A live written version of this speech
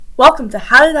Welcome to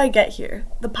How Did I Get Here,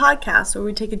 the podcast where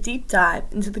we take a deep dive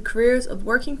into the careers of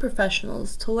working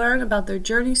professionals to learn about their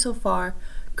journey so far,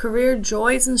 career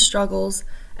joys and struggles,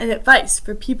 and advice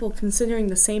for people considering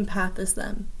the same path as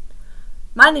them.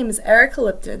 My name is Erica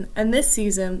Lipton, and this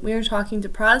season we are talking to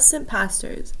Protestant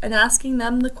pastors and asking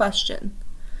them the question,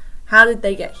 how did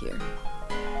they get here?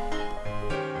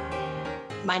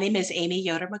 My name is Amy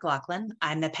Yoder McGloughlin.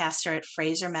 I'm the pastor at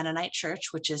Frazer Mennonite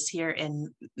Church, which is here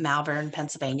in Malvern,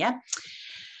 Pennsylvania.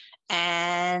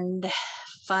 And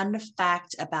fun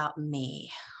fact about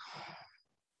me.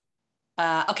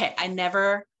 I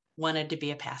never wanted to be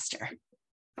a pastor.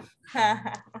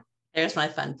 There's my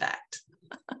fun fact.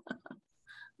 I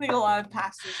think a lot of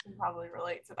pastors can probably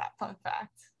relate to that fun fact.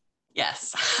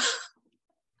 Yes.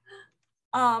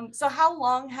 So how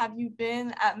long have you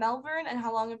been at Malvern, and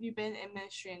how long have you been in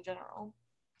ministry in general?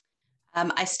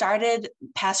 I started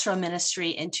pastoral ministry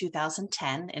in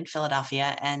 2010 in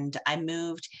Philadelphia, and I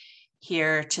moved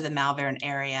here to the Malvern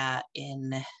area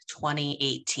in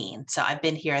 2018. So I've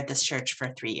been here at this church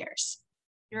for 3 years.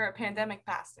 You're a pandemic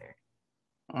pastor.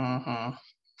 Mm-hmm.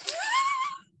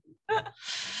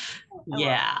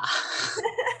 Yeah.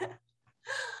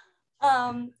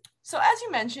 So as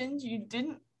you mentioned, you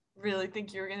didn't really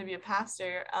think you were going to be a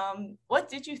pastor. What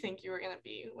did you think you were going to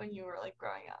be when you were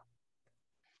growing up?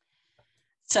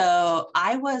 So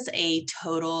I was a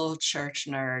total church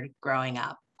nerd growing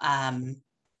up. I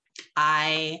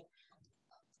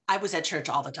was at church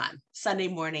all the time, Sunday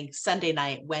morning, Sunday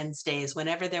night, Wednesdays,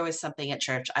 whenever there was something at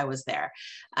church, I was there.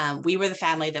 We were the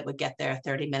family that would get there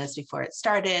 30 minutes before it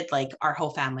started. Like our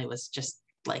whole family was just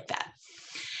like that.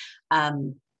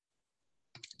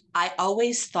 I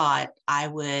always thought I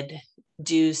would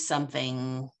do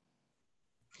something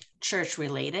church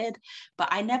related, but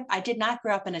I did not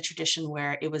grow up in a tradition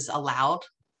where it was allowed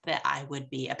that I would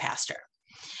be a pastor.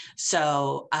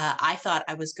 So I thought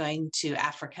I was going to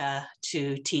Africa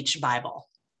to teach Bible.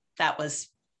 That was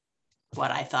what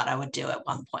I thought I would do at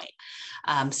one point,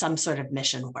 some sort of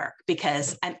mission work,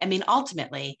 because I mean,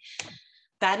 ultimately,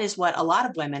 that is what a lot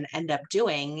of women end up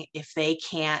doing. If they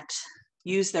can't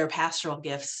use their pastoral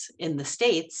gifts in the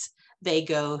States, they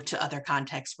go to other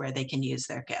contexts where they can use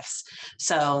their gifts.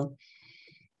 So,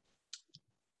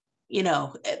 you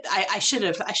know, I should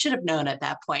have known at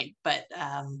that point, but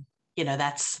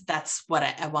that's what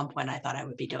at one point I thought I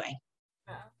would be doing.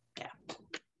 Yeah.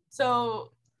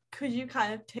 So could you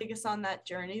kind of take us on that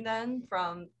journey then,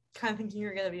 from kind of thinking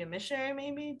you're going to be a missionary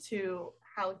maybe to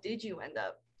how did you end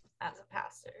up as a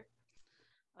pastor?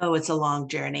 Oh, it's a long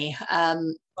journey. I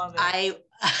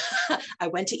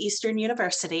went to Eastern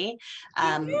University.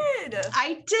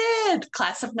 I did,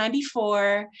 class of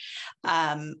 94.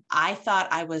 I thought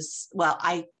I was,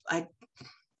 I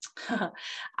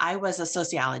was a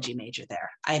sociology major there.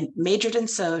 I majored in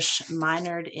Soc,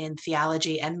 minored in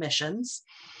theology and missions.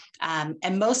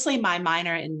 And mostly my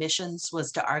minor in missions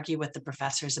was to argue with the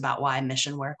professors about why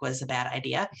mission work was a bad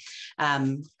idea.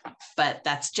 But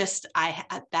that's just, are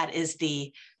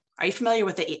you familiar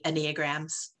with the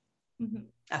Enneagrams? Mm-hmm.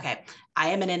 Okay. I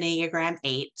am an Enneagram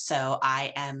 8. So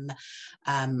I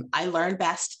learn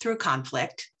best through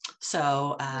conflict.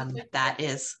 So that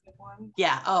is,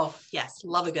 yeah. Oh yes.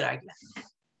 Love a good argument.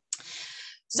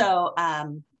 So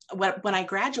when I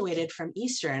graduated from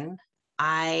Eastern,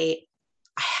 I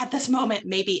had this moment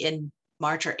maybe in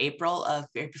March or April of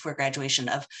before graduation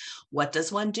of what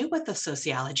does one do with a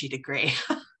sociology degree?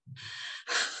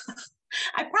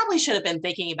 I probably should have been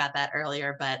thinking about that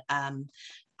earlier, but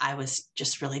I was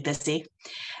just really busy.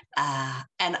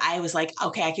 And I was like,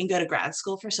 okay, I can go to grad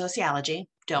school for sociology.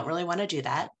 Don't really want to do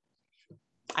that.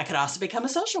 I could also become a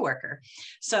social worker.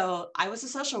 So I was a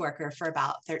social worker for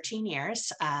about 13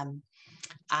 years.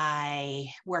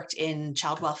 I worked in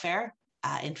child welfare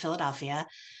in Philadelphia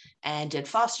and did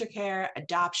foster care,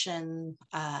 adoption.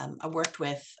 I worked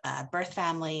with birth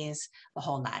families, the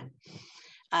whole nine.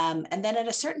 And then at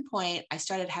a certain point, I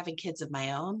started having kids of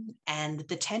my own, and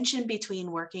the tension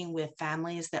between working with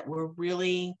families that were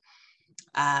really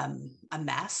a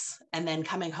mess and then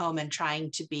coming home and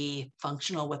trying to be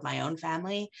functional with my own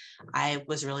family, I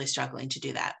was really struggling to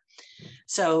do that.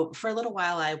 So for a little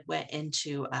while, I went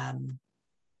into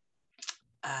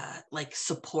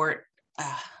support,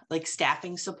 like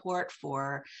staffing support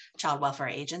for child welfare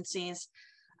agencies.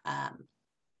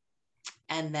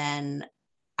 And then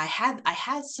I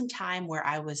had some time where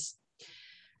I was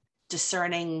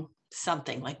discerning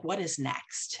something like what is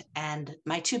next. And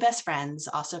my two best friends,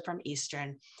 also from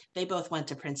Eastern, they both went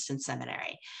to Princeton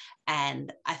Seminary.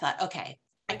 And I thought, okay,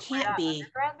 I can't be.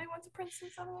 They went to Princeton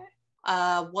Seminary?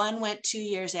 One went 2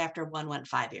 years after, one went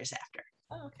 5 years after.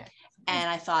 Oh, okay. And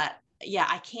I thought, yeah,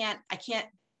 I can't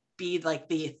be like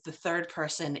the third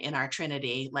person in our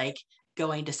Trinity, like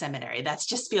going to seminary. That's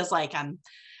just feels kind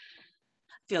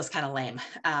of lame.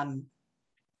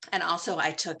 And also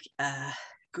I took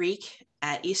Greek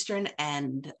at Eastern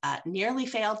and nearly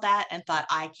failed that and thought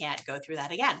I can't go through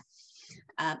that again.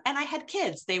 And I had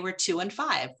kids. They were 2 and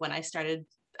 5 when I started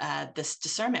this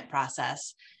discernment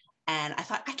process. And I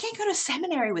thought, I can't go to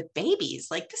seminary with babies.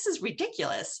 Like, this is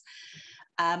ridiculous.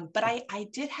 But I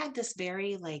did have this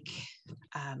very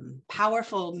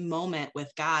powerful moment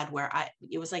with God where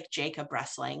it was like Jacob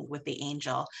wrestling with the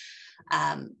angel,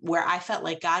 where I felt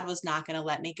like God was not going to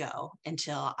let me go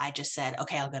until I just said,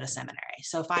 okay, I'll go to seminary.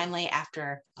 So finally,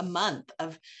 after a month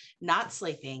of not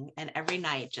sleeping and every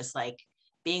night, just like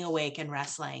being awake and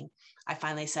wrestling, I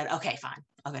finally said, okay, fine,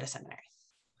 I'll go to seminary.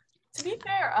 To be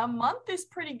fair, a month is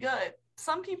pretty good.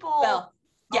 Some people... Well,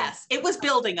 yes, it was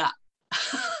building up.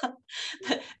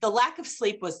 The lack of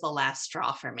sleep was the last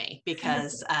straw for me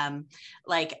because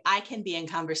I can be in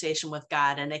conversation with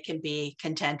God and it can be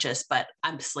contentious, but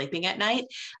I'm sleeping at night.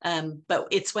 But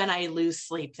it's when I lose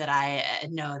sleep that I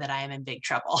know that I am in big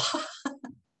trouble.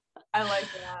 I like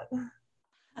that.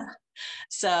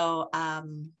 So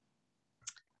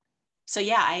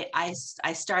yeah, I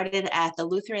started at the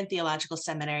Lutheran Theological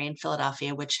Seminary in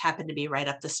Philadelphia, which happened to be right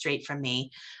up the street from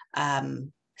me.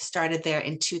 Started there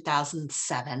in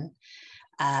 2007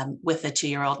 with a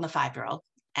 2-year-old and a 5-year-old.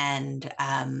 And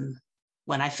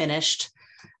when I finished,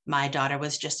 my daughter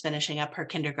was just finishing up her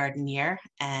kindergarten year.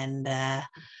 And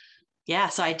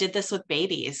so I did this with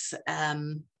babies,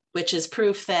 which is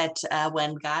proof that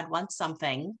when God wants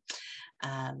something,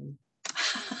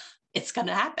 it's going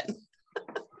to happen.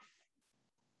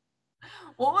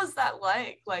 What was that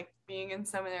like being in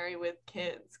seminary with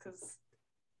kids? Because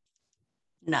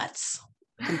nuts.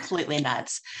 Completely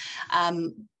nuts.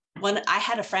 When I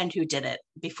had a friend who did it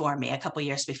before me, a couple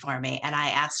years before me, and I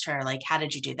asked her, like, how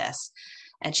did you do this?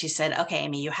 And she said, okay,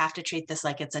 Amy, you have to treat this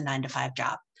like it's a 9-to-5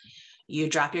 job. You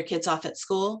drop your kids off at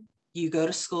school, you go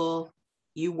to school,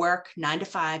 you work 9 to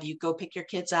 5, you go pick your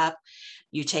kids up,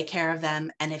 you take care of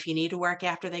them. And if you need to work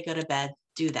after they go to bed,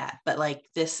 do that. But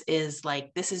this is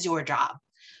your job.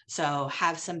 So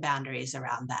have some boundaries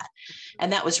around that.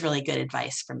 And that was really good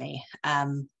advice for me.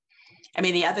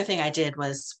 The other thing I did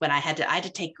was when I had to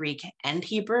take Greek and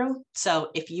Hebrew. So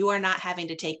if you are not having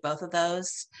to take both of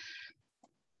those,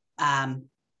 I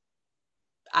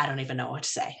don't even know what to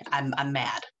say. I'm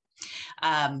mad.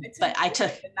 But I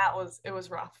took, and it was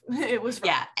rough. It was rough.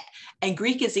 Yeah. And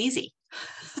Greek is easy.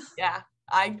 Yeah.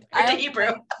 I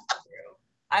Hebrew.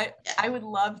 I would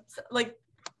love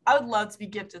to be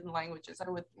gifted in languages. I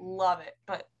would love it,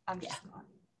 but I'm just not.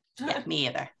 Yeah, me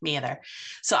either.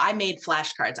 So I made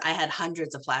flashcards. I had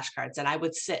hundreds of flashcards and I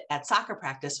would sit at soccer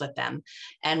practice with them.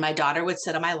 And my daughter would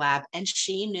sit on my lap and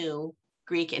she knew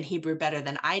Greek and Hebrew better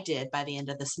than I did by the end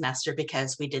of the semester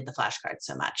because we did the flashcards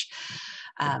so much.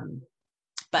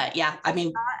 But yeah, That's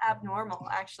not abnormal.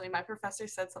 Actually, my professor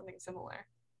said something similar.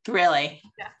 Really?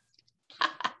 Yeah.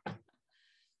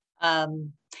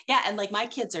 Yeah. And my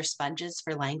kids are sponges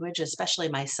for language, especially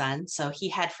my son. So he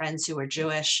had friends who were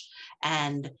Jewish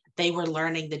and they were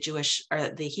learning the Jewish or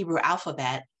the Hebrew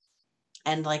alphabet.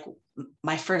 And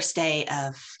my first day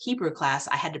of Hebrew class,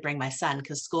 I had to bring my son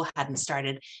because school hadn't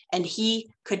started and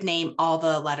he could name all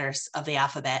the letters of the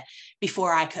alphabet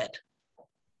before I could.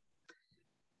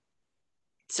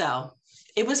 So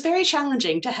it was very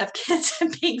challenging to have kids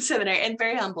and being seminary and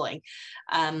very humbling.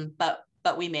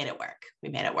 But we made it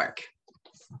work.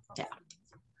 Yeah.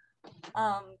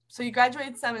 So you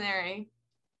graduated seminary.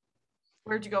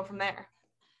 Where'd you go from there?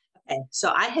 Okay.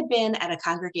 So I had been at a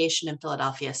congregation in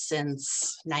Philadelphia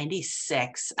since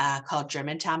 96 called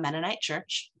Germantown Mennonite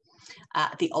Church,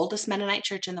 the oldest Mennonite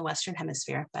church in the Western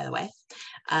Hemisphere, by the way.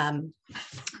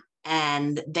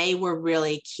 And they were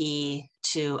really key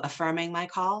to affirming my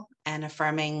call and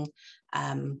affirming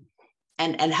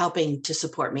and helping to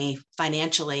support me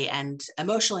financially and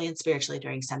emotionally and spiritually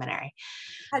during seminary.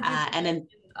 Had you been in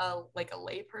a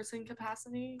layperson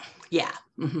capacity? Yeah.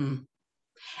 Mm-hmm.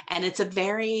 And it's a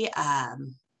very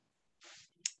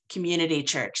community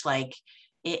church,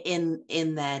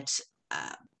 in that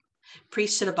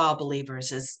priesthood of all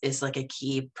believers is a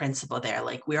key principle there.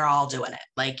 We're all doing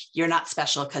it. You're not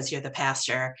special because you're the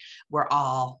pastor.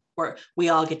 We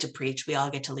all get to preach. We all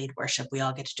get to lead worship. We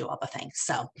all get to do all the things.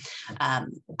 So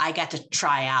I got to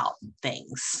try out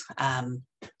things,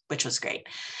 which was great.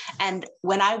 And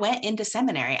when I went into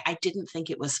seminary, I didn't think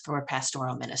it was for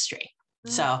pastoral ministry.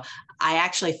 So I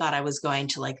actually thought I was going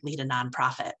to lead a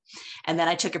nonprofit. And then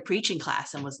I took a preaching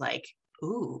class and was like,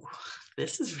 ooh,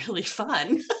 this is really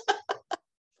fun.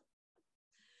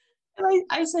 And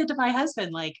I said to my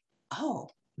husband, like, oh,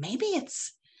 maybe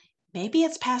it's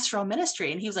pastoral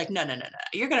ministry. And he was like, no,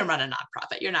 you're going to run a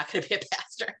nonprofit. You're not going to be a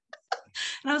pastor.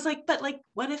 And I was like, but like,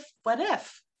 what if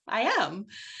I am?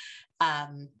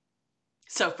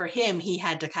 So for him, he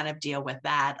had to kind of deal with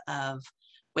that of,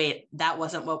 wait, that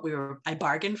wasn't what I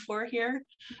bargained for here.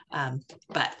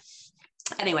 But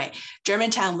anyway,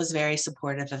 Germantown was very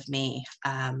supportive of me.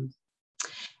 And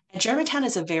Germantown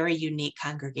is a very unique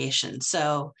congregation.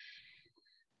 So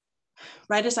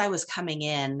right as I was coming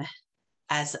in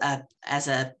as a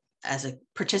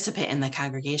participant in the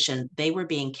congregation, they were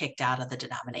being kicked out of the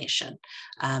denomination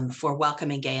for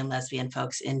welcoming gay and lesbian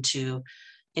folks into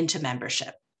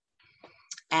membership.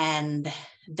 And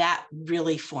that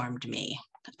really formed me.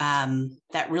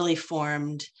 That really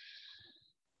formed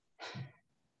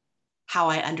how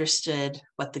I understood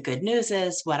what the good news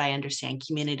is, what I understand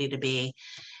community to be.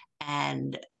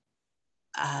 And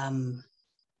I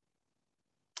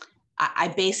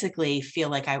basically feel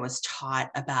like I was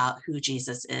taught about who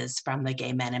Jesus is from the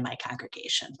gay men in my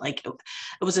congregation. Like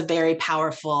it was a very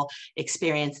powerful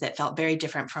experience that felt very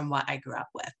different from what I grew up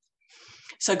with.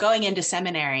 So going into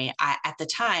seminary, at the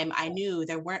time, I knew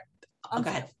there weren't. Go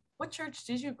ahead. What church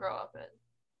did you grow up in?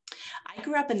 I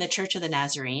grew up in the Church of the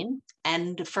Nazarene,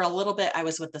 and for a little bit, I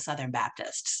was with the Southern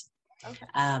Baptists. Okay.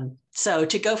 So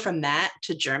to go from that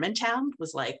to Germantown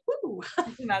was like, woo. I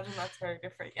can imagine that's very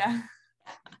different. Yeah.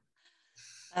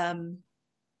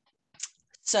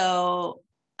 So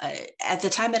at the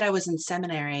time that I was in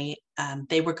seminary,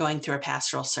 they were going through a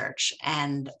pastoral search,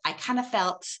 and I kind of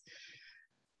felt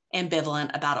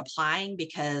ambivalent about applying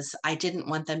because I didn't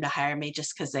want them to hire me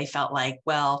just because they felt like,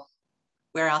 well,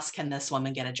 where else can this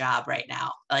woman get a job right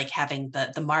now? Like having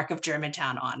the mark of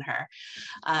Germantown on her.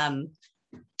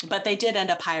 But they did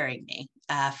end up hiring me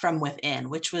from within,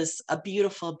 which was a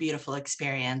beautiful, beautiful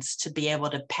experience to be able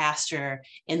to pastor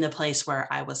in the place where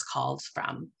I was called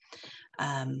from,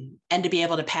 and to be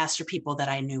able to pastor people that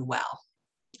I knew well.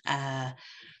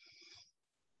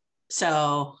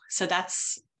 So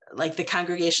that's like the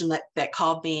congregation that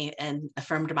called me and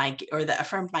affirmed my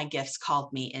gifts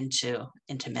called me into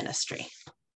ministry.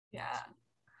 Yeah.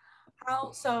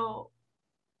 So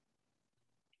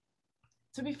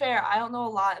to be fair, I don't know a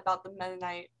lot about the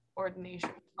Mennonite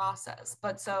ordination process,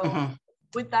 but so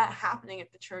with that happening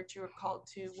at the church you were called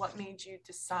to, what made you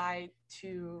decide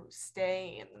to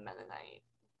stay in the Mennonite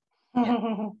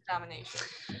denomination?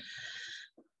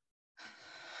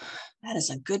 That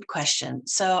is a good question.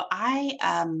 So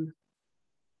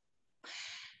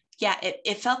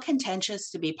it felt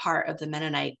contentious to be part of the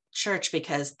Mennonite church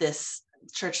because this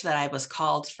church that I was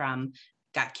called from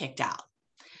got kicked out.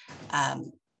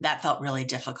 That felt really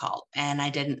difficult, and I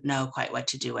didn't know quite what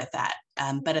to do with that.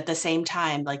 But at the same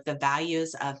time, like the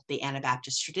values of the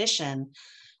Anabaptist tradition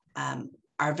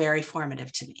are very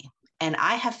formative to me. And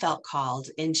I have felt called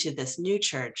into this new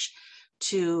church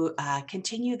to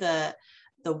continue the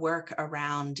work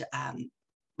around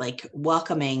like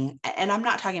welcoming, and I'm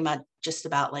not talking about just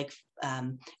about like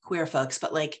queer folks,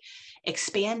 but like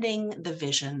expanding the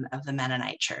vision of the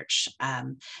Mennonite church,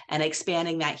 and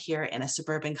expanding that here in a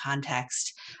suburban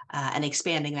context, and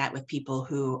expanding that with people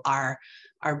who are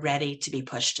ready to be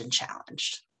pushed and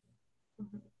challenged.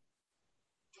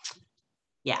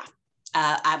 Yeah.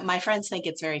 My friends think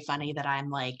it's very funny that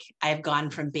I've gone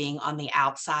from being on the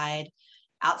outside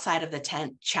of the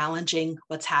tent, challenging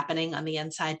what's happening on the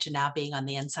inside, to now being on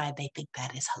the inside. They think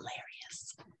that is hilarious.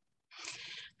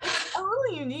 It's a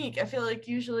little unique. I feel like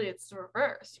usually it's the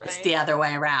reverse, right? It's the other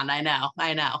way around. I know.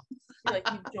 Like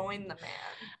you join the man.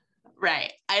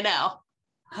 Right. I know.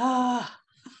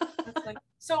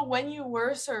 So when you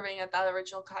were serving at that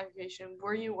original congregation,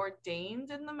 were you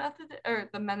ordained in the Methodist or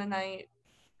the Mennonite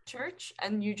church,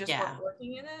 and you just weren't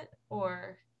working in it,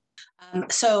 or?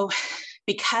 So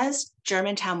because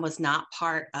Germantown was not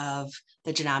part of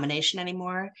the denomination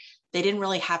anymore, they didn't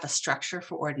really have a structure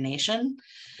for ordination.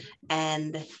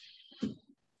 And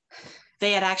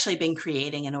they had actually been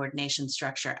creating an ordination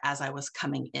structure as I was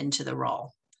coming into the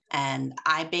role. And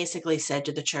I basically said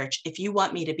to the church, if you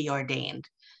want me to be ordained,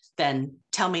 then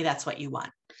tell me that's what you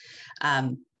want.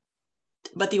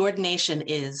 But the ordination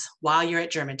is while you're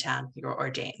at Germantown, you're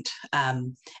ordained,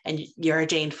 and you're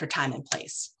ordained for time and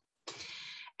place.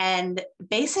 And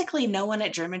basically no one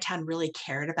at Germantown really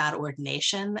cared about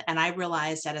ordination. And I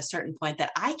realized at a certain point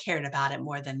that I cared about it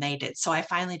more than they did. So I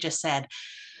finally just said,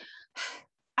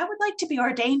 I would like to be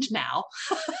ordained now.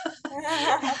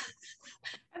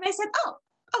 And they said,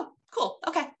 oh, cool.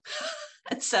 Okay.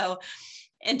 And so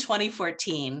in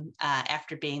 2014,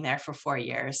 after being there for 4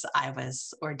 years, I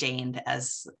was ordained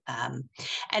as,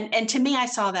 and to me, I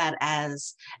saw that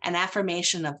as an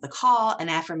affirmation of the call, an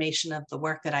affirmation of the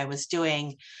work that I was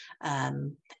doing,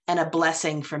 and a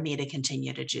blessing for me to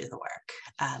continue to do the work,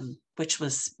 which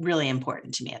was really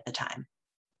important to me at the time.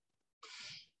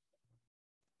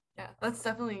 Yeah, that's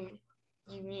definitely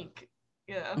unique.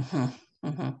 Yeah. Mm-hmm.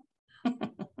 Mm-hmm.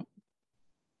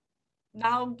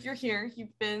 Now you're here.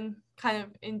 You've been kind of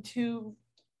in two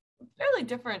fairly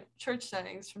different church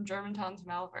settings from Germantown to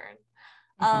Malvern.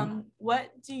 What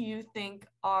do you think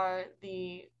are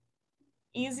the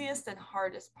easiest and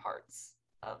hardest parts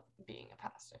of being a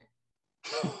pastor?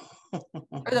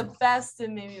 Or the best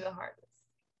and maybe the hardest?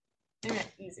 Maybe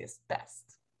not easiest,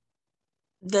 best.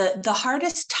 The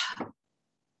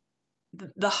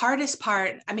hardest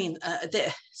part, I mean,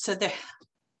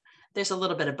 there's a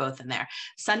little bit of both in there.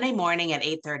 Sunday morning at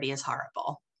 8:30 is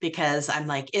horrible because I'm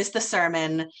like, is the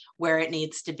sermon where it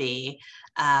needs to be?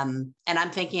 And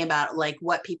I'm thinking about like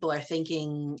what people are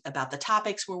thinking about the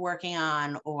topics we're working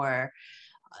on, or,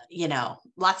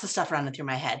 lots of stuff running through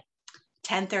my head.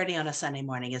 10:30 on a Sunday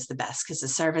morning is the best because the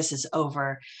service is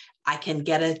over. I can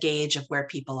get a gauge of where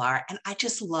people are. And I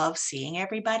just love seeing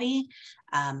everybody.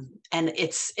 And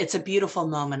it's a beautiful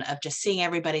moment of just seeing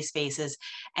everybody's faces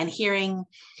and hearing,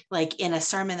 like in a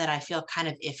sermon that I feel kind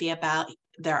of iffy about,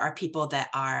 there are people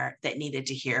that needed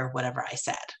to hear whatever I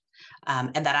said.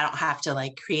 And that I don't have to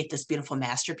like create this beautiful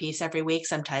masterpiece every week.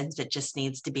 Sometimes it just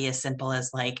needs to be as simple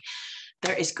as like,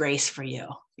 there is grace for you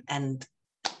and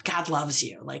God loves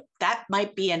you. Like that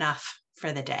might be enough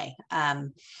for the day.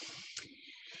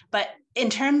 But in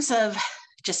terms of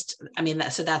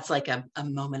so that's like a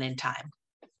moment in time.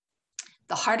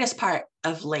 The hardest part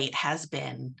of late has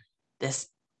been this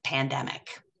pandemic.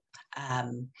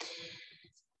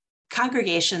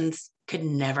 Congregations could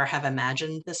never have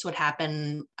imagined this would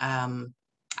happen.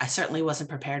 I certainly wasn't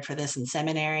prepared for this in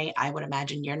seminary. I would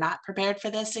imagine you're not prepared for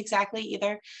this exactly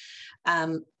either.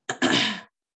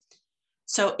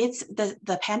 So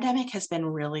the pandemic has been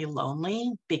really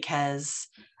lonely because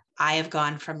I have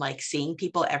gone from like seeing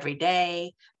people every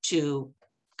day to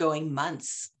going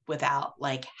months without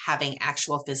like having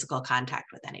actual physical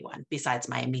contact with anyone besides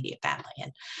my immediate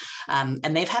family.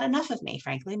 And they've had enough of me,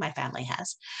 frankly, my family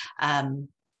has.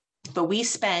 But we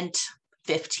spent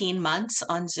 15 months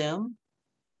on Zoom,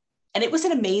 and it was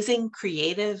an amazing,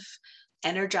 creative,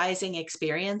 energizing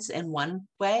experience in one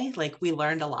way. Like we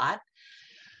learned a lot.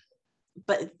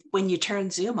 But when you turn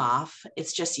Zoom off,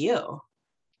 it's just you.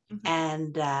 Mm-hmm.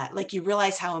 And like you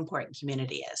realize how important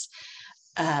community is.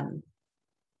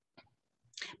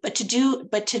 But to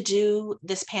do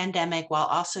this pandemic while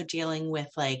also dealing with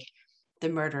like the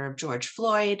murder of George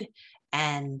Floyd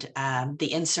and the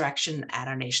insurrection at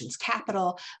our nation's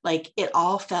capital, like it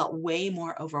all felt way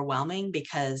more overwhelming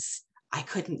because I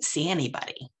couldn't see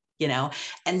anybody.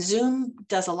 And Zoom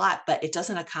does a lot, but it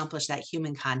doesn't accomplish that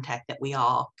human contact that we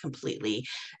all completely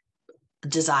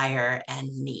desire and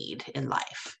need in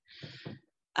life.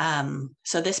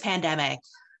 So this pandemic,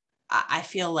 I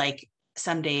feel like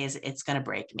some days it's going to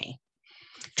break me.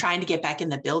 Trying to get back in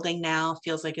the building now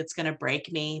feels like it's going to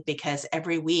break me because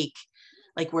every week,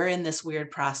 like we're in this weird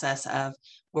process of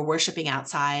we're worshiping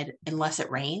outside unless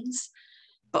it rains,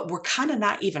 but we're kind of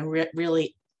not even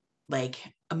really like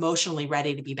emotionally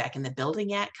ready to be back in the building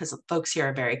yet because folks here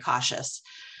are very cautious.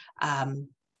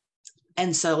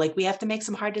 And so like we have to make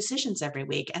some hard decisions every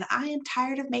week. And I am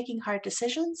tired of making hard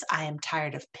decisions. I am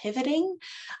tired of pivoting.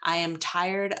 I am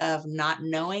tired of not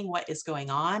knowing what is going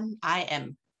on. I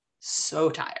am so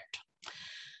tired.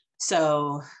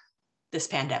 So this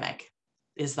pandemic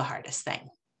is the hardest thing.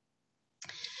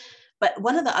 But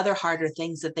one of the other harder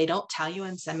things that they don't tell you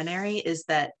in seminary is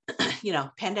that,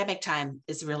 pandemic time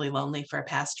is really lonely for a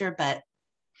pastor, but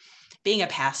being a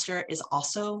pastor is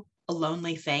also a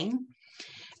lonely thing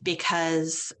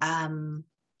because,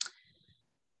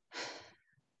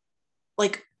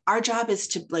 like our job is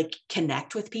to like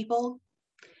connect with people.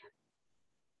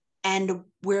 And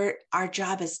our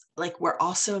job is like, we're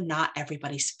also not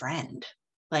everybody's friend.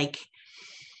 Like,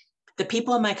 the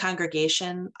people in my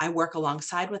congregation, I work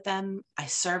alongside with them, I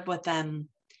serve with them.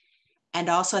 And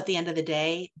also at the end of the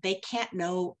day, they can't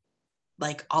know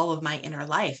like all of my inner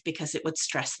life because it would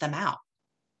stress them out.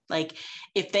 Like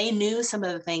if they knew some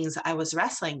of the things I was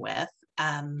wrestling with,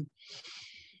 I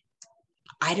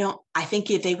think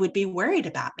they would be worried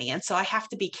about me. And so I have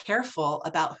to be careful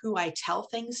about who I tell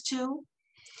things to,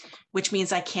 which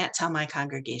means I can't tell my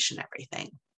congregation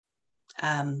everything.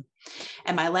 And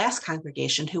my last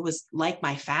congregation, who was like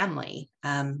my family,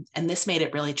 and this made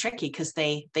it really tricky because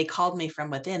they called me from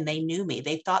within. They knew me.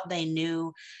 They thought they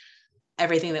knew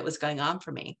everything that was going on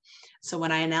for me. So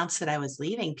when I announced that I was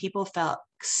leaving, people felt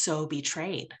so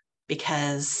betrayed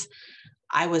because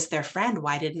I was their friend.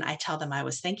 Why didn't I tell them I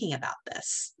was thinking about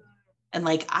this? And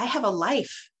like, I have a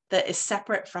life that is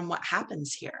separate from what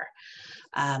happens here.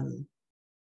 And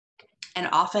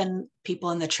often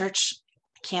people in the church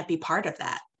can't be part of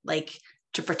that, like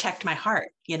to protect my heart,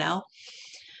 you know?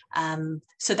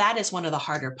 So that is one of the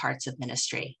harder parts of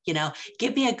ministry. You know,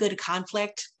 give me a good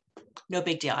conflict, no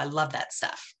big deal. I love that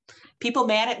stuff. People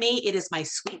mad at me, it is my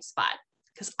sweet spot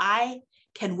because I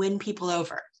can win people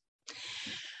over.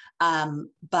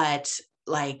 But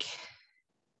like,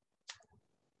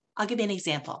 I'll give you an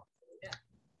example. Yeah.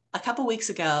 A couple weeks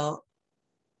ago,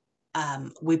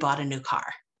 we bought a new car,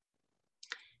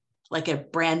 like a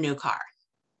brand new car.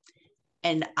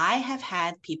 And I have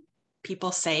had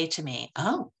people say to me,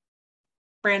 "Oh,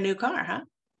 brand new car,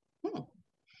 huh?"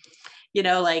 You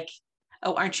know, like,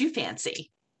 "Oh, aren't you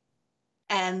fancy?"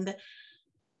 And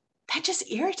that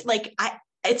just irritates. Like,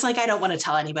 it's like I don't want to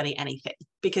tell anybody anything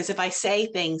because if I say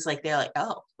things like they're like,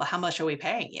 "Oh, well, how much are we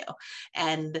paying you?"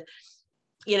 And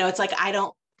you know, it's like I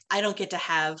don't get to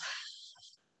have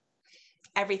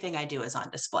everything I do is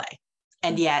on display.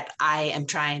 And yet I am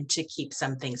trying to keep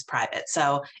some things private.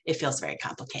 So it feels very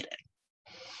complicated.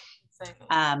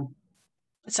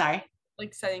 Sorry.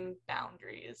 Like setting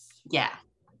boundaries. Yeah.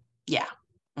 Yeah.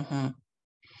 Mm-hmm.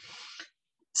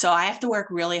 So I have to work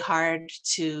really hard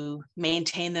to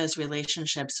maintain those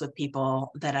relationships with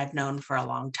people that I've known for a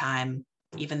long time,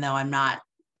 even though I'm not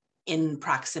in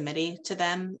proximity to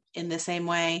them in the same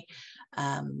way.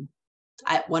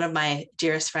 One of my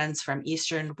dearest friends from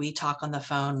Eastern, we talk on the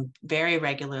phone very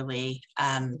regularly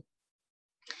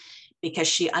because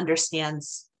she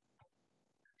understands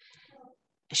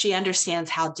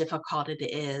how difficult it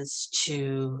is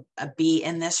to be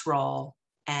in this role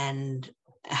and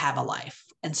have a life.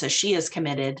 And so she is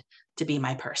committed to be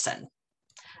my person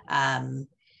and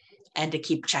to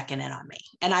keep checking in on me.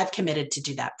 And I've committed to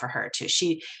do that for her too.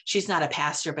 She's not a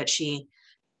pastor, but she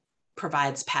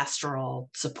provides pastoral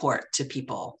support to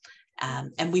people.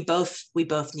 And we both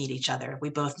need each other. We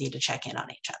both need to check in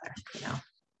on each other, you know?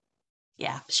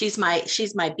 Yeah. She's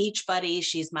my beach buddy.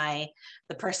 She's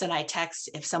the person I text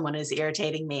if someone is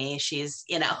irritating me. She's,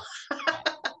 you know,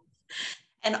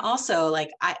 and also like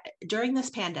during this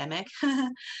pandemic,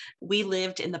 we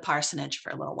lived in the parsonage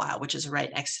for a little while, which is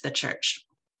right next to the church.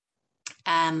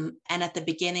 And at the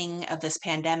beginning of this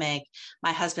pandemic,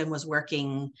 my husband was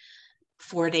working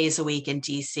 4 days a week in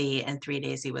DC and 3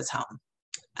 days he was home.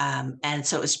 And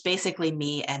so it was basically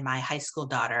me and my high school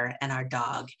daughter and our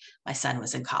dog. My son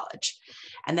was in college.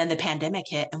 And then the pandemic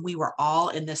hit and we were all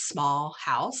in this small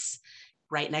house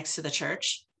right next to the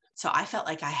church. So I felt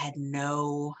like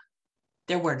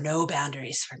there were no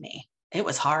boundaries for me. It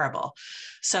was horrible.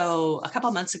 So a couple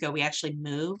of months ago, we actually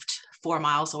moved 4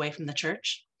 miles away from the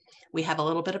church. We have a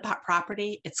little bit of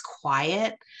property. It's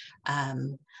quiet.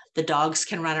 The dogs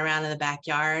can run around in the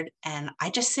backyard. And I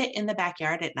just sit in the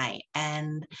backyard at night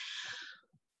and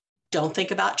don't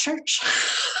think about church.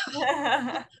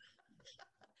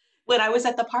 When I was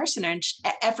at the parsonage,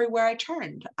 everywhere I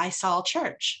turned, I saw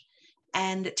church.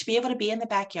 And to be able to be in the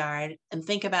backyard and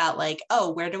think about like,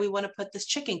 oh, where do we want to put this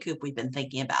chicken coop we've been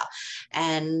thinking about?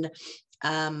 And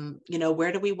you know,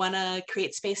 where do we want to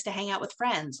create space to hang out with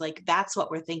friends? Like that's what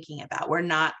we're thinking about. We're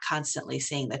not constantly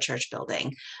seeing the church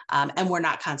building and we're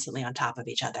not constantly on top of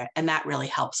each other. And that really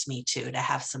helps me too, to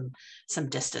have some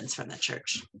distance from the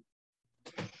church.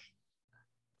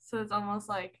 So it's almost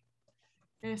like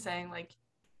you're saying like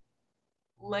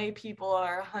lay people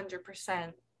are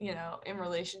 100%, you know, in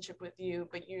relationship with you,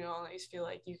 but you always feel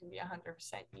like you can be 100%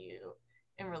 you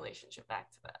in relationship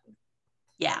back to them.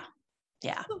 Yeah.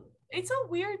 Yeah. It's a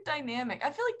weird dynamic. I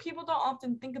feel like people don't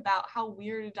often think about how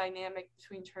weird a dynamic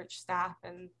between church staff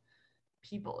and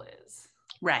people is.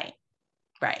 Right.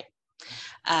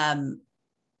 And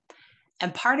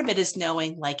part of it is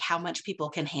knowing like how much people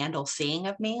can handle seeing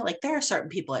of me. Like there are certain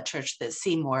people at church that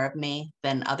see more of me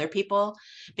than other people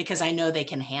because I know they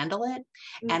can handle it.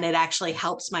 Mm-hmm. And it actually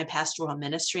helps my pastoral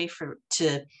ministry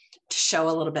to show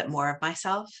a little bit more of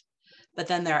myself. But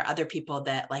then there are other people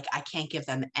that like, I can't give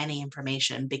them any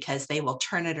information because they will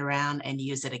turn it around and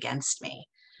use it against me.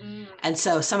 Mm. And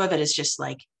so some of it is just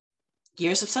like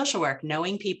years of social work,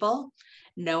 knowing people,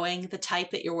 knowing the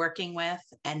type that you're working with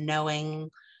and knowing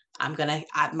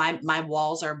my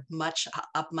walls are much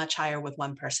higher with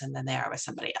one person than they are with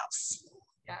somebody else.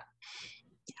 Yeah.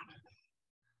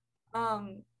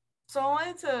 So I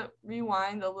wanted to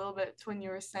rewind a little bit to when you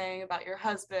were saying about your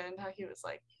husband, how he was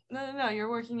like, no, you're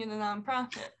working in a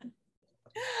nonprofit.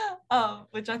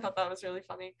 Which I thought that was really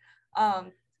funny.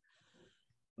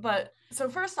 But so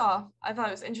first off, I thought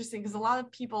it was interesting because a lot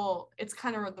of people, it's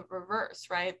kind of the reverse,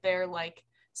 right? Their like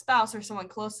spouse or someone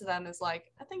close to them is like,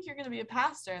 I think you're going to be a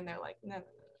pastor. And they're like, no.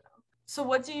 So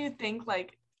what do you think,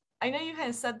 like, I know you kind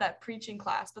of said that preaching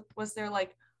class, but was there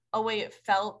like a way it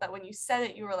felt that when you said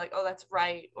it, you were like, oh, that's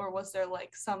right? Or was there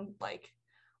like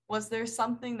was there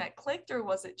something that clicked, or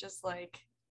was it just like,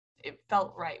 it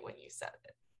felt right when you said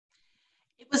it?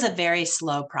 It was a very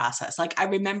slow process. Like I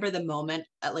remember the moment,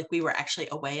 like we were actually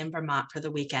away in Vermont for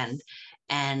the weekend,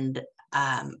 and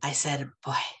I said,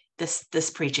 "Boy, this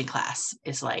preaching class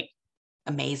is like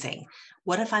amazing.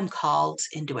 What if I'm called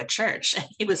into a church?" And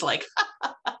he was like,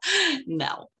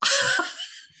 "No."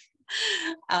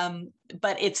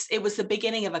 But it was the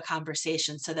beginning of a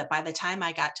conversation, so that by the time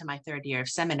I got to my third year of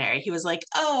seminary, he was like,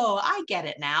 "Oh, I get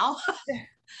it now."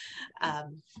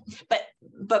 Um,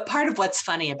 but part of what's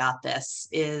funny about this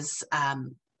is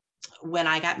when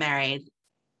I got married,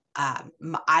 I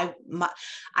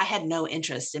had no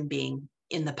interest in being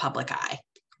in the public eye,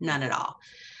 none at all.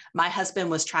 My husband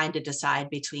was trying to decide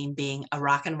between being a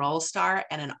rock and roll star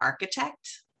and an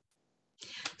architect.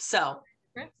 So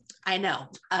I know.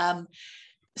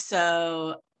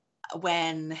 So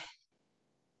when,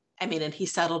 and he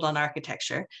settled on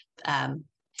architecture.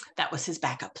 That was his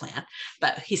backup plan,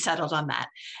 but he settled on that.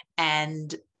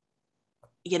 And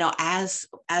as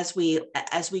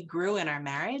we grew in our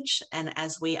marriage and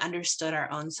as we understood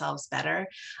our own selves better,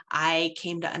 I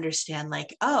came to understand,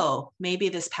 like, oh, maybe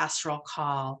this pastoral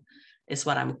call is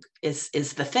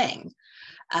is the thing.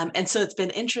 And so it's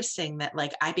been interesting that,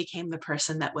 like, I became the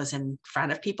person that was in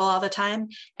front of people all the time,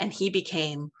 and he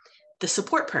became the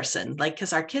support person, like,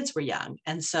 because our kids were young.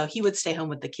 And so he would stay home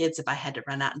with the kids if I had to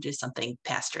run out and do something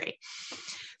pastory.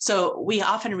 So we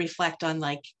often reflect on,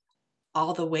 like,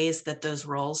 all the ways that those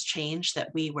roles change that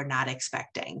we were not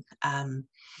expecting.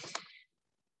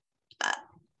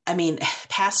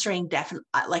 Pastoring definitely,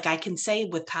 like, I can say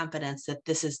with confidence that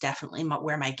this is definitely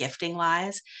where my gifting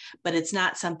lies, but it's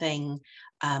not something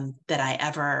that I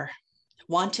ever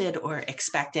wanted or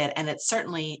expected. And it's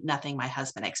certainly nothing my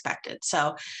husband expected.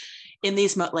 So in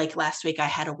these, like last week, I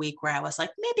had a week where I was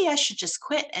like, maybe I should just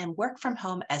quit and work from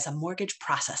home as a mortgage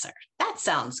processor. That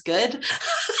sounds good.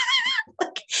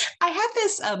 Like, I have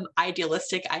this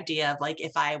idealistic idea of, like,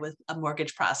 if I was a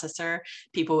mortgage processor,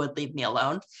 people would leave me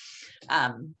alone.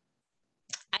 I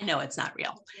know it's not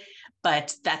real,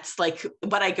 but that's like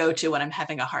what I go to when I'm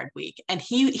having a hard week. And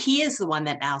he is the one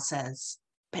that now says,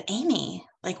 but Amy,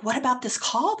 like, what about this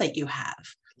call that you have?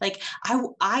 Like,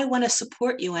 I want to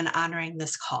support you in honoring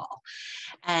this call.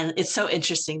 And it's so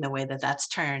interesting the way that that's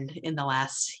turned in the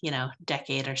last,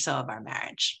 decade or so of our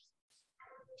marriage.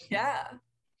 Yeah.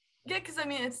 Yeah, because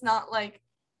it's not like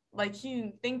he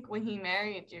didn't think when he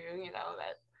married you,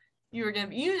 that you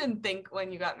didn't think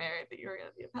when you got married that you were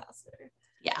gonna be a pastor.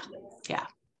 Yeah.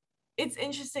 It's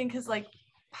interesting because, like,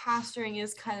 pastoring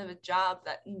is kind of a job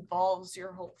that involves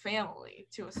your whole family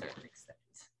to a certain extent.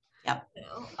 Yep.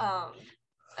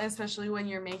 Especially when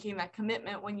you're making that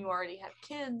commitment when you already have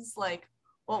kids. Like,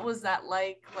 what was that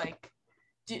like? Like,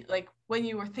 when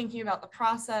you were thinking about the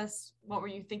process, what were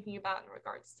you thinking about in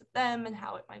regards to them and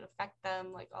how it might affect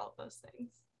them, like all of those things?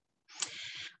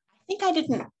 I think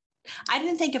I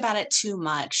didn't think about it too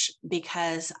much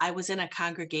because I was in a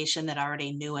congregation that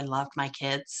already knew and loved my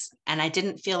kids, and I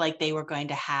didn't feel like they were going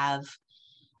to have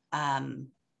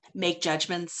make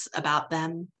judgments about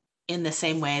them in the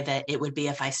same way that it would be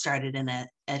if I started in a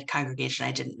congregation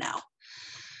I didn't know.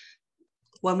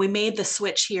 When we made the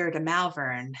switch here to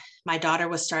Malvern, my daughter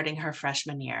was starting her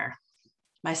freshman year.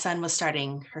 My son was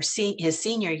starting his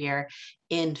senior year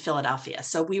in Philadelphia.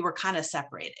 So we were kind of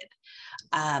separated.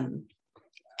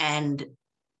 And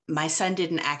my son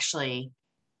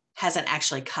hasn't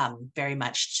actually come very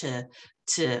much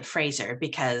to Frazer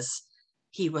because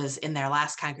he was in their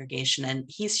last congregation and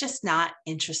he's just not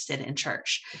interested in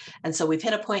church. And so we've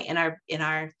hit a point in our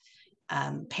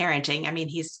parenting.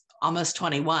 He's almost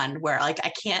 21 where, like,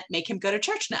 I can't make him go to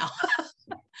church now.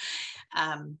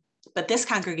 But this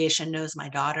congregation knows my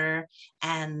daughter,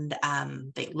 and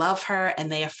they love her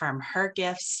and they affirm her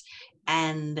gifts,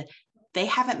 and they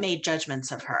haven't made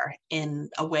judgments of her in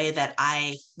a way that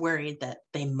I worried that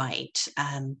they might.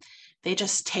 They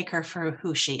just take her for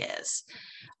who she is.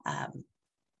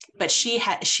 But she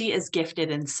is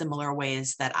gifted in similar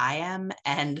ways that I am.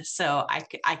 And so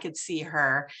I could see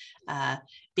her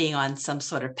being on some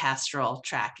sort of pastoral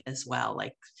track as well.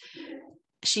 Like,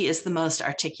 she is the most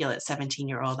articulate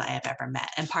 17-year-old I have ever met.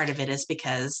 And part of it is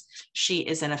because she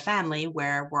is in a family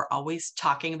where we're always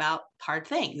talking about hard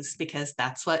things, because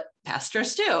that's what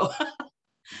pastors do.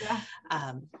 Yeah.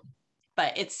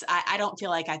 But I don't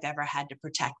feel like I've ever had to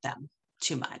protect them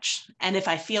too much. And if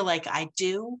I feel like I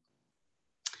do,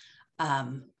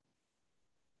 no,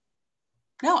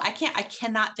 I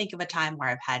cannot think of a time where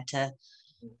I've had to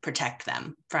protect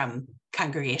them from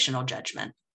congregational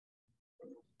judgment,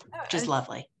 which is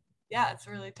lovely. Yeah, it's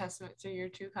really a testament to your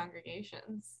two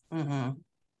congregations. Mm-hmm.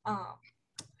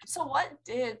 So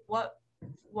what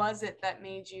was it that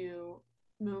made you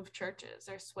move churches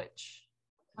or switch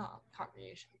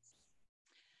congregations?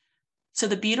 So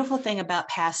the beautiful thing about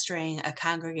pastoring a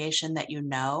congregation that you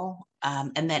know,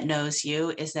 and that knows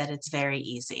you, is that it's very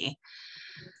easy.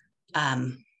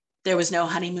 There was no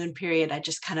honeymoon period. I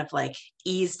just kind of like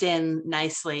eased in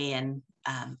nicely, and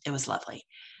it was lovely.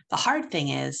 The hard thing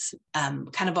is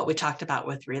kind of what we talked about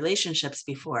with relationships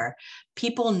before.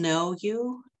 People know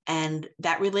you, and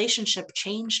that relationship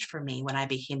changed for me when I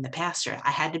became the pastor.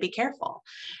 I had to be careful.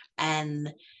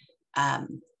 And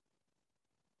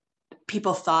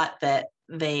people thought that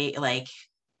the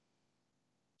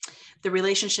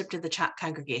relationship to the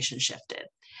congregation shifted,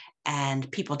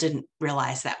 and people didn't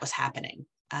realize that was happening.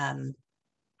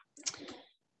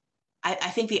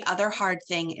 I think the other hard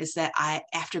thing is that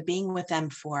after being with them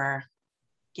for,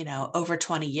 over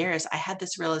 20 years, I had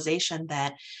this realization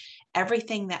that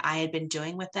everything that I had been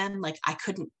doing with them, like I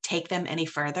couldn't take them any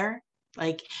further.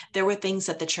 Like there were things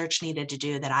that the church needed to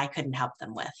do that I couldn't help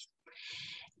them with.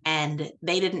 And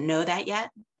they didn't know that yet.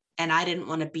 And I didn't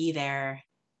want to be there.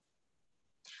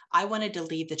 I wanted to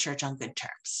leave the church on good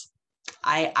terms.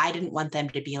 I didn't want them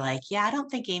to be like, yeah, I don't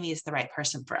think Amy is the right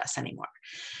person for us anymore.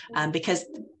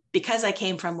 Because I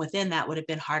came from within, that would have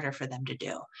been harder for them to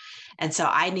do. And so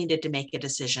I needed to make a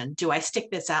decision. Do I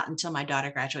stick this out until my daughter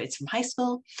graduates from high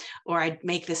school, or I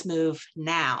make this move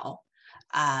now?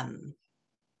 And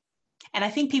I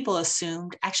think people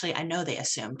assumed, actually, I know they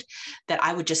assumed that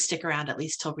I would just stick around at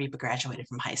least till Reba graduated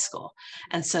from high school.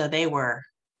 And so they were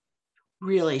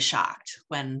really shocked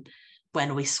when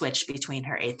we switched between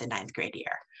her 8th and 9th grade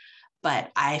year.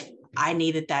 But I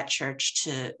needed that church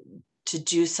to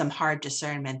do some hard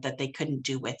discernment that they couldn't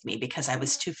do with me, because I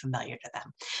was too familiar to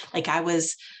them. Like I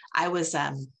was what is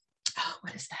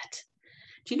that?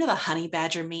 Do you know the honey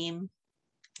badger meme?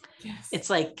 Yes. It's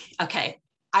like, okay,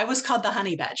 I was called the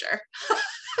honey badger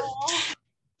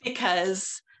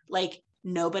because like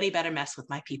nobody better mess with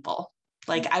my people.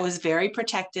 Like I was very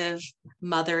protective,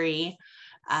 mothery,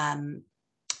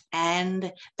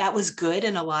 and that was good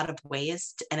in a lot of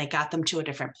ways, and it got them to a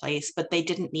different place, but they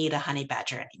didn't need a honey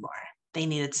badger anymore. They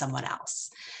needed someone else.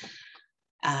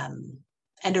 And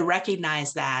to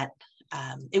recognize that,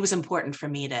 it was important for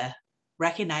me to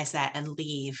recognize that and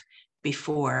leave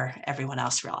before everyone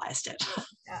else realized it.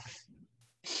 Yeah.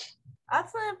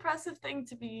 That's an impressive thing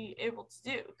to be able to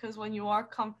do, because when you are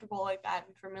comfortable like that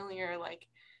and familiar, like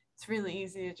it's really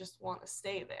easy to just want to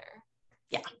stay there.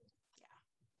 Yeah.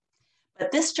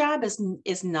 But this job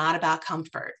is not about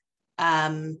comfort.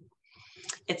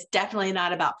 It's definitely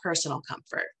not about personal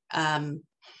comfort.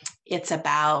 It's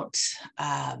about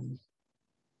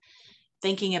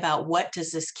thinking about what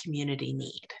does this community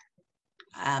need,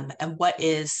 and what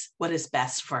is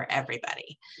best for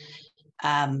everybody.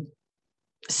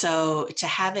 So to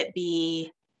have it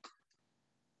be,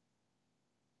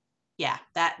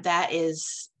 that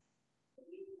is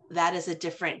a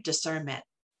different discernment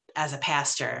as a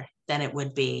pastor than it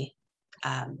would be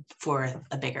for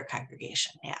a bigger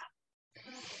congregation. Yeah.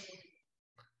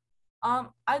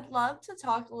 I'd love to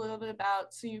talk a little bit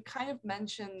about, so you kind of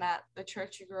mentioned that the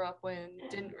church you grew up in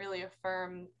didn't really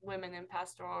affirm women in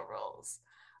pastoral roles.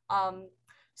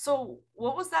 So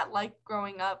what was that like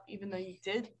growing up, even though you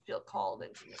did feel called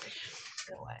into ministry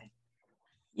in a way?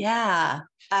 Yeah.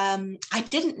 I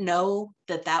didn't know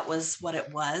that was what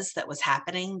it was that was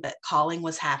happening, that calling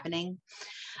was happening.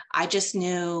 I just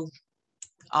knew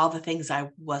all the things I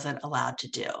wasn't allowed to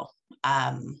do.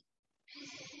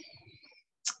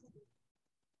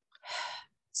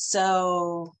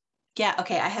 So yeah,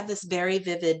 okay. I have this very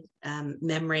vivid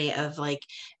memory of like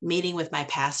meeting with my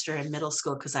pastor in middle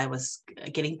school, because I was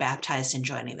getting baptized and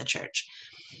joining the church.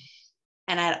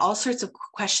 And I had all sorts of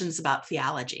questions about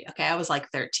theology. Okay, I was like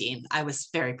 13. I was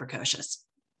very precocious.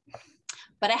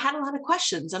 But I had a lot of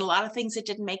questions and a lot of things that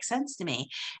didn't make sense to me.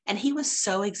 And he was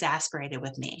so exasperated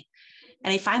with me.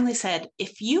 And he finally said,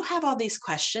 if you have all these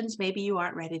questions, maybe you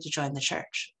aren't ready to join the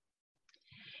church.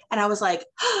 And I was like,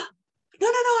 oh, no,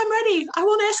 I'm ready. I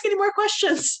won't ask any more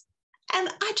questions. And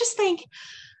I just think,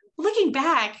 looking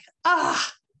back,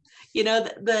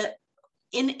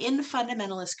 In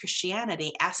fundamentalist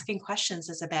Christianity, asking questions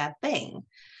is a bad thing.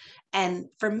 And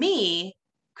for me,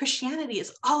 Christianity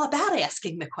is all about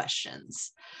asking the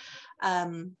questions.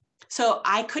 So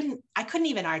I couldn't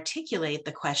even articulate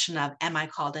the question of, am I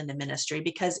called into ministry?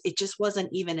 Because it just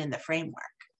wasn't even in the framework.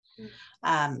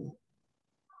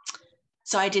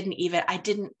 So I didn't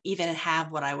even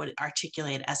have what I would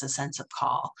articulate as a sense of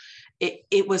call.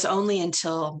 It was only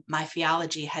until my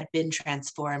theology had been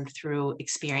transformed through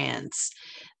experience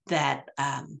that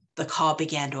the call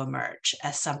began to emerge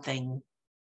as something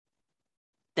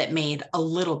that made a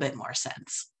little bit more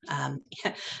sense.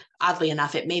 Oddly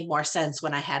enough, it made more sense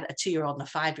when I had a 2-year-old and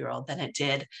a 5-year-old than it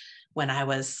did when I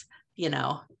was, in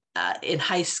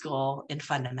high school in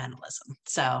fundamentalism.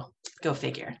 So go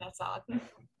figure. That's odd.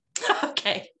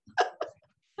 Okay.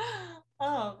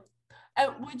 And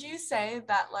would you say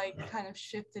that kind of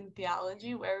shift in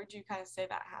theology, where would you kind of say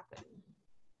that happened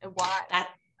and why?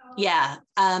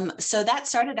 So that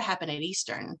started to happen at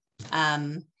Eastern.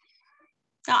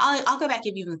 I'll go back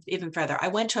even further. I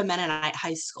went to a Mennonite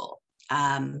high school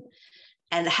and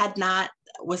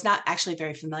was not actually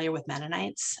very familiar with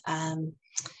Mennonites.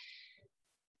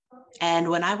 And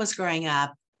when I was growing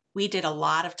up, we did a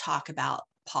lot of talk about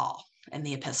Paul and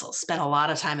the epistles, spent a lot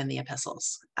of time in the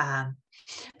epistles.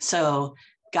 So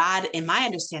God, in my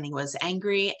understanding, was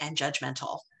angry and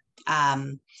judgmental.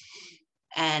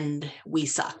 And we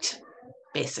sucked,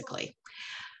 basically.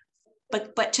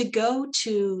 But to go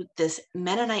to this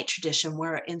Mennonite tradition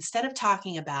where instead of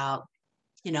talking about,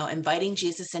 inviting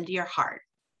Jesus into your heart,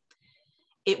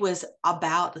 it was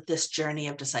about this journey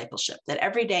of discipleship, that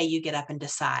every day you get up and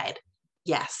decide,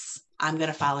 yes, I'm going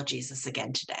to follow Jesus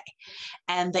again today.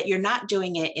 And that you're not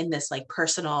doing it in this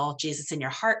personal Jesus in your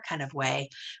heart kind of way,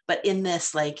 but in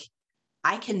this,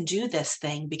 I can do this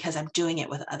thing because I'm doing it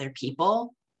with other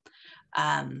people.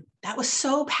 That was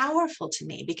so powerful to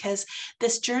me because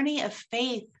this journey of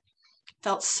faith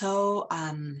felt so,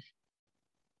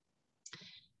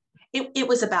 it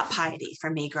was about piety for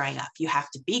me growing up. You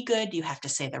have to be good. You have to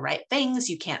say the right things.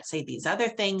 You can't say these other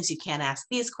things. You can't ask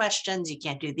these questions. You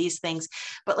can't do these things.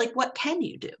 But what can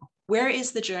you do? Where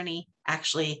is the journey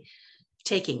actually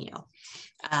taking you?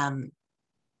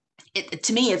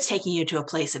 To me, it's taking you to a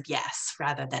place of yes,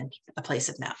 rather than a place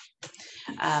of no.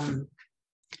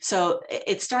 So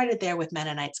it started there with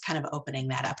Mennonites kind of opening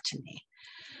that up to me.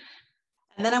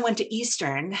 And then I went to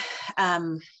Eastern.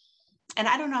 And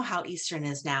I don't know how Eastern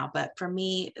is now, but for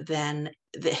me, then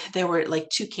there were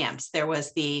 2 camps. There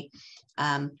was the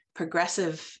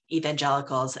progressive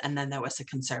evangelicals, and then there was the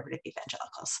conservative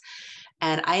evangelicals.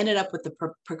 And I ended up with the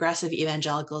progressive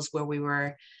evangelicals, where we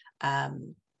were,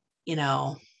 we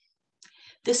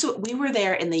were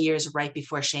there in the years right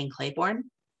before Shane Claiborne.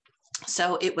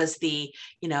 So it was we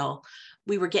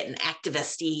were getting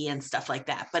activist-y and stuff like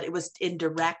that, but it was in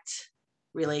direct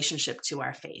relationship to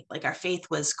our faith. Our faith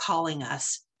was calling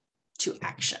us to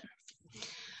action.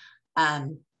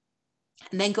 And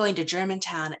then going to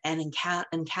Germantown and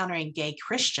encountering gay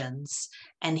Christians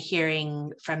and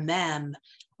hearing from them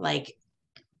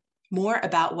more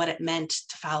about what it meant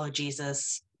to follow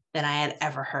Jesus than I had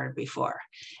ever heard before.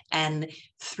 And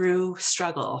through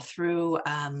struggle, through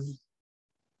a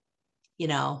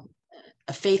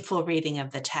faithful reading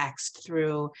of the text,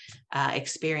 through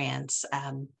experience,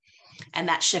 and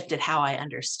that shifted how I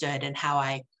understood and how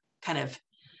I kind of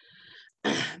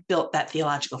built that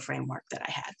theological framework that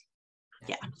I had.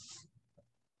 Yeah.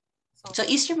 So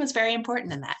Eastern was very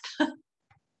important in that.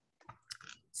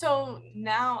 So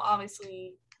now,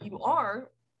 obviously, you are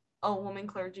a woman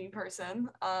clergy person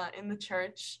in the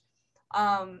church.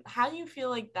 How do you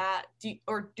feel like that, do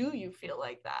you feel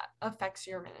like that affects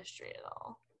your ministry at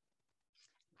all?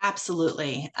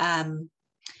 Absolutely.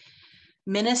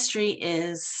 Ministry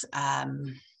is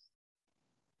an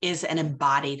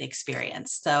embodied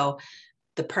experience. So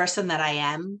the person that I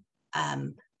am,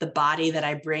 the body that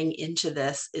I bring into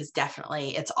this is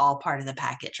definitely, it's all part of the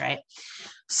package, right?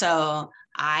 So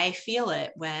I feel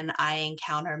it when I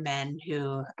encounter men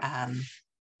who,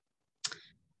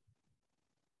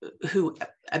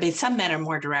 some men are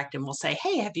more direct and will say,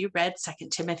 hey, have you read 2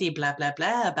 Timothy, blah, blah,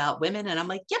 blah, about women? And I'm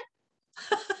like, yep.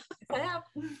 I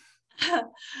have.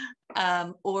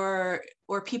 Or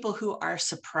people who are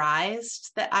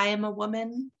surprised that I am a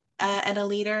woman and a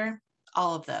leader,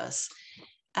 all of those.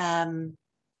 And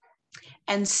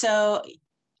so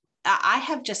I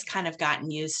have just kind of gotten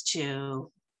used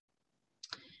to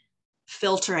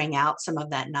filtering out some of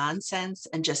that nonsense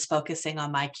and just focusing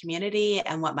on my community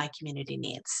and what my community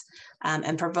needs.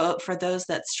 And for those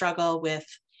that struggle with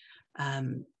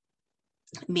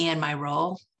me and my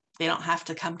role, They don't have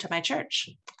to come to my church.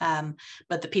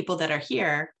 But the people that are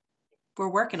here, we're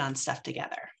working on stuff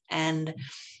together. And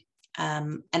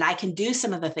I can do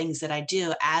some of the things that I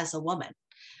do as a woman.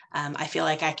 I feel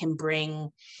like I can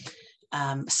bring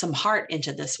some heart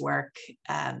into this work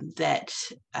that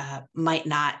might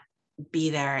not be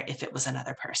there if it was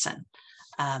another person.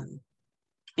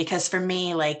 Because for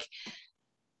me, like,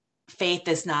 faith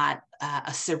is not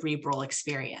a cerebral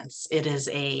experience.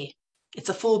 It's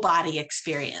a full body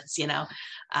experience, you know.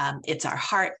 It's our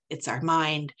heart, it's our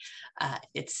mind,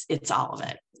 it's all of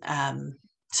it.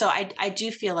 So I do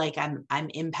feel like I'm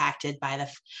impacted by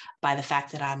the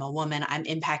fact that I'm a woman. I'm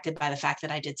impacted by the fact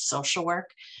that I did social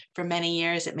work for many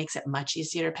years. It makes it much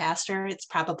easier to pastor. It's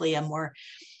probably a more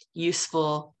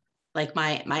useful, like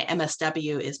my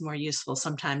MSW is more useful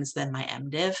sometimes than my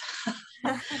MDiv.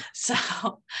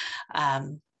 So,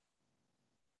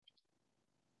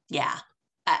 yeah.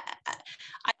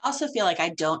 I also feel like I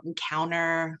don't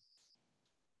encounter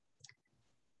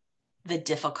the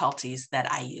difficulties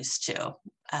that I used to.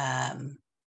 And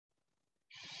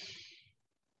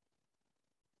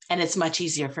it's much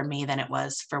easier for me than it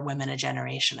was for women a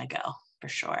generation ago, for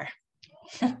sure.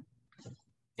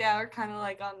 Yeah, we're kind of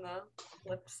like on the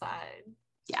flip side.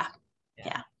 Yeah.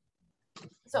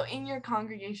 So in your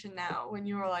congregation now, when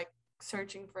you were like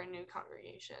searching for a new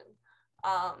congregation,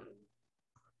 I'm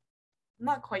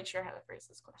not quite sure how to phrase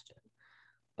this question,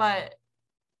 but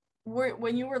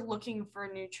when you were looking for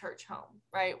a new church home,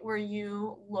 right, were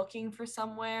you looking for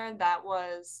somewhere that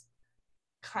was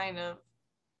kind of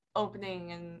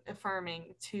opening and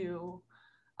affirming to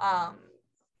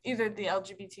either the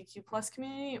LGBTQ plus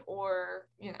community or,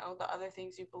 you know, the other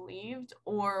things you believed,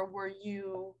 or were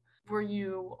you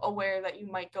aware that you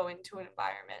might go into an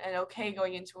environment and okay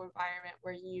going into an environment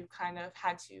where you kind of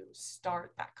had to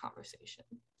start that conversation?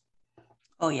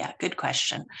 Oh yeah, good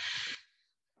question.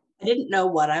 I didn't know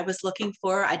what I was looking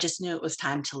for. I just knew it was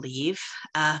time to leave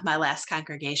my last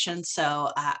congregation.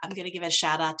 So I'm going to give a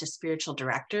shout out to spiritual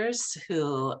directors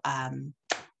who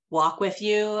walk with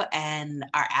you and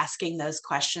are asking those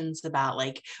questions about,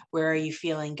 like, where are you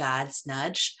feeling God's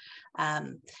nudge?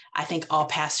 I think all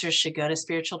pastors should go to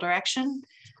spiritual direction.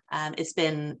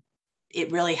 It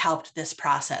really helped this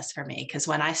process for me, because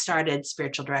when I started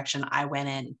spiritual direction, I went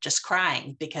in just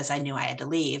crying because I knew I had to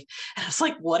leave. And I was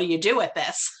like, what do you do with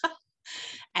this?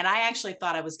 And I actually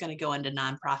thought I was going to go into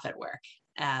nonprofit work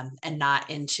and not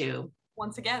into...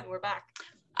 Once again, we're back.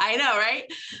 I know, right?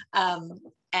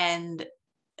 And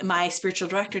my spiritual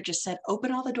director just said,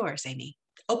 open all the doors, Amy.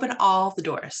 Open all the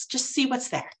doors. Just see what's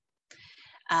there.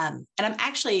 And I'm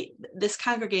actually, this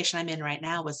congregation I'm in right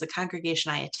now was the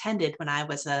congregation I attended when I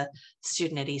was a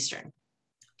student at Eastern.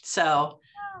 So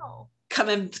come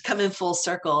in full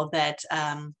circle that,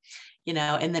 you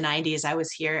know, in the 90s, I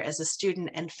was here as a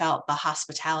student and felt the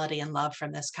hospitality and love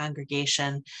from this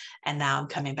congregation. And now I'm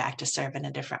coming back to serve in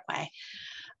a different way.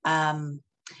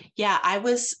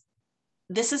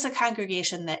 This is a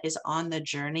congregation that is on the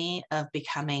journey of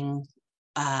becoming,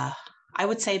 I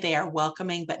would say they are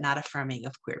welcoming, but not affirming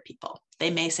of queer people. They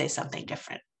may say something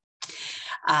different.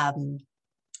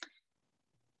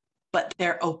 But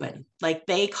they're open. Like,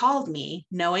 they called me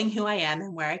knowing who I am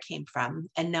and where I came from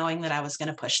and knowing that I was going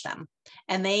to push them.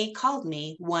 And they called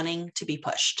me wanting to be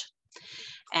pushed.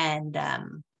 And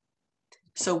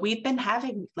so we've been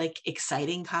having like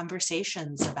exciting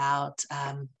conversations about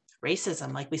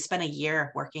racism. Like, we spent a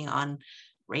year working on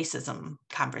racism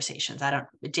conversations.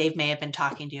 Dave may have been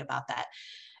talking to you about that.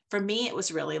 For me, it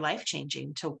was really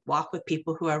life-changing to walk with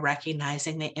people who are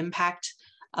recognizing the impact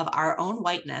of our own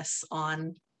whiteness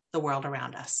on the world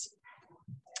around us.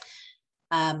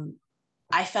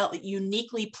 I felt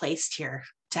uniquely placed here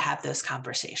to have those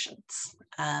conversations.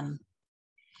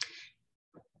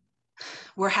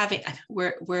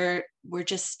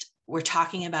 We're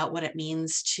talking about what it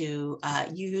means to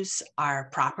use our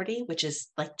property, which is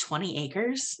like 20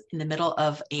 acres in the middle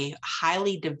of a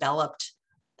highly developed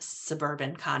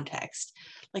suburban context.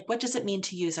 Like, what does it mean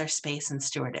to use our space and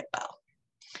steward it well?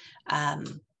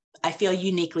 I feel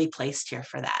uniquely placed here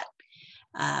for that.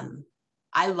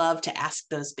 I love to ask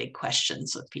those big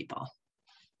questions with people.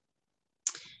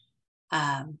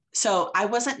 So I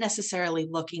wasn't necessarily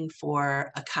looking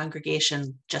for a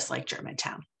congregation just like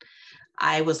Germantown.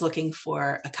 I was looking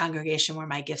for a congregation where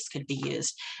my gifts could be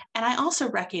used. And I also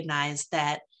recognized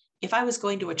that if I was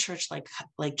going to a church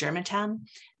like Germantown,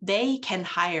 they can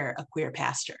hire a queer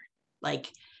pastor. Like,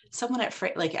 someone at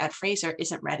Frazer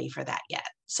isn't ready for that yet.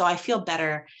 So I feel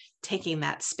better taking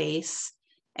that space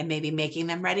and maybe making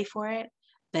them ready for it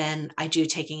than I do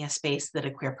taking a space that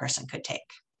a queer person could take,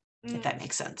 if that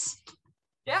makes sense.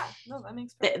 Yeah, no, that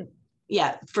makes sense.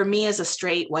 yeah, for me as a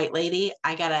straight white lady,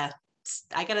 I gotta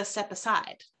step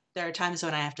aside. There are times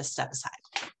when I have to step aside.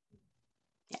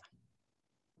 Yeah.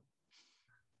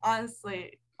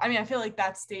 Honestly, I mean, I feel like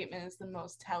that statement is the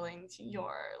most telling to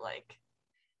your like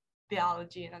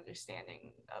theology and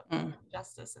understanding of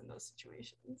justice in those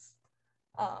situations.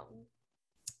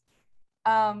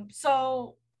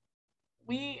 So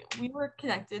we were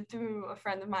connected through a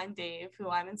friend of mine, Dave, who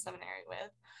I'm in seminary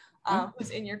with, who's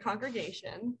in your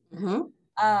congregation.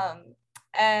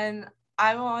 And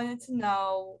I wanted to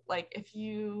know, like, if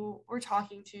you were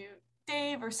talking to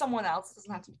Dave or someone else, it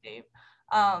doesn't have to be Dave,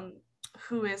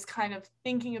 who is kind of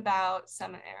thinking about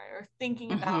seminary or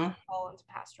thinking about fall into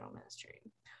pastoral ministry,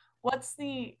 what's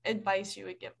the advice you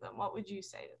would give them? What would you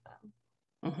say to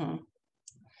them?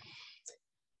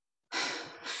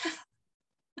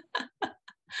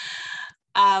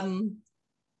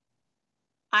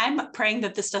 I'm praying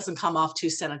that this doesn't come off too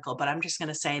cynical, but I'm just going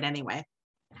to say it anyway.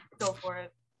 Go for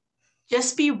it.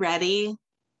 Just be ready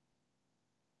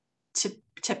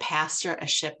to pastor a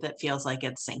ship that feels like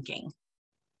it's sinking.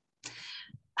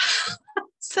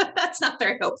 So that's not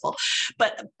very hopeful,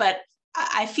 but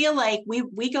I feel like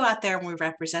we go out there and we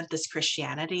represent this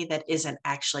Christianity that isn't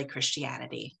actually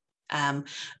Christianity.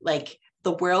 Like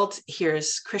the world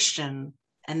hears Christian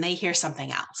and they hear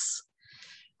something else.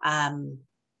 And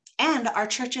our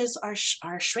churches are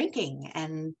shrinking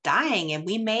and dying, and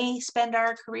we may spend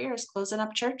our careers closing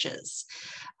up churches.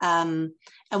 And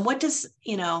what does,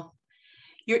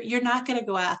 you're not going to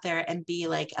go out there and be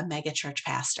like a mega church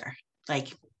pastor. Like,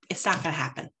 it's not going to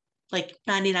happen, like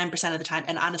 99% of the time.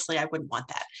 And honestly, I wouldn't want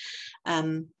that.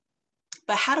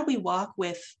 But how do we walk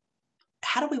with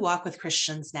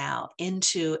Christians now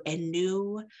into a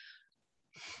new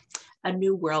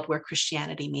world where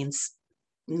Christianity means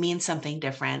something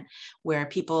different, where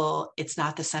it's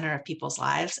not the center of people's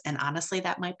lives? And honestly,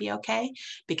 that might be okay,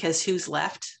 because who's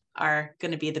left are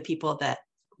going to be the people that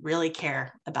really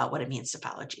care about what it means to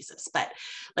follow Jesus. But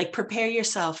like, prepare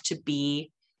yourself to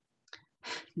be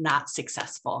not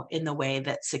successful in the way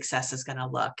that success is going to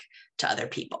look to other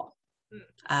people.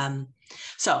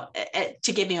 So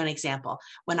to give you an example,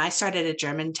 when I started at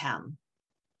Germantown,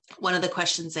 one of the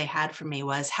questions they had for me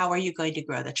was, how are you going to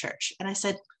grow the church? And I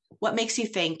said, what makes you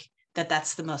think that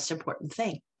that's the most important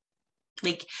thing?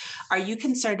 Like, are you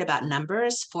concerned about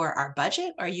numbers for our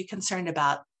budget? Or are you concerned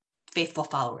about faithful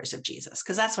followers of Jesus?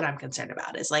 Because that's what I'm concerned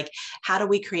about, is like, how do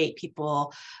we create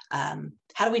people?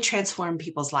 How do we transform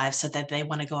people's lives so that they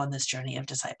want to go on this journey of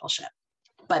discipleship?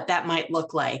 But that might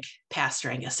look like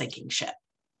pastoring a sinking ship.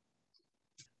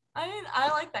 I mean, I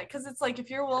like that, because it's like, if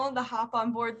you're willing to hop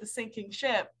on board the sinking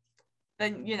ship,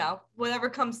 then, whatever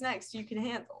comes next, you can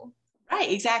handle.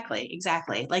 Right,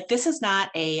 exactly. Like, this is not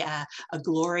a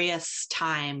glorious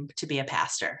time to be a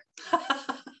pastor.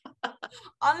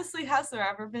 Honestly, has there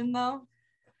ever been, though?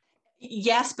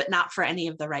 Yes, but not for any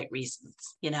of the right reasons,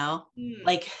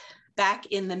 Like, back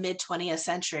in the mid 20th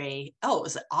century, it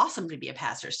was awesome to be a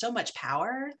pastor. So much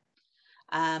power.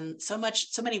 So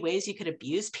many ways you could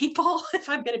abuse people, if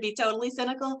I'm going to be totally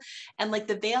cynical. And like,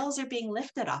 the veils are being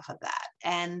lifted off of that.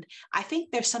 And I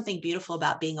think there's something beautiful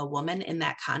about being a woman in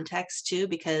that context too,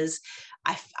 because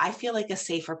I feel like a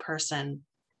safer person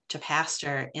to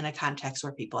pastor in a context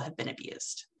where people have been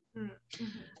abused.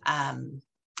 And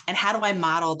how do I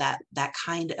model that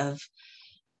kind of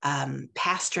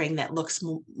pastoring that looks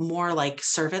more like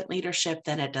servant leadership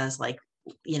than it does like,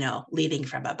 leading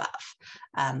from above?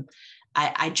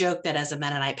 I joke that as a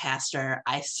Mennonite pastor,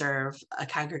 I serve a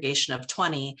congregation of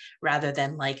 20 rather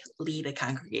than like lead a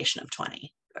congregation of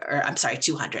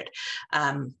 200.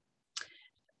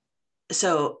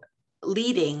 So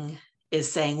leading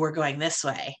is saying, we're going this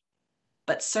way,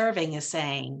 but serving is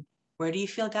saying, where do you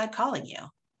feel God calling you?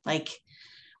 Like,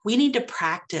 we need to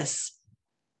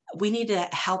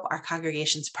help our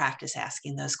congregations practice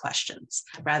asking those questions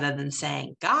rather than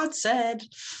saying, God said,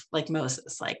 like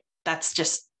Moses. Like, that's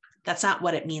not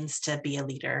what it means to be a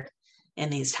leader in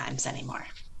these times anymore.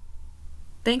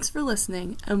 Thanks for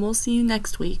listening, and we'll see you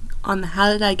next week on the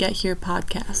How Did I Get Here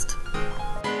podcast.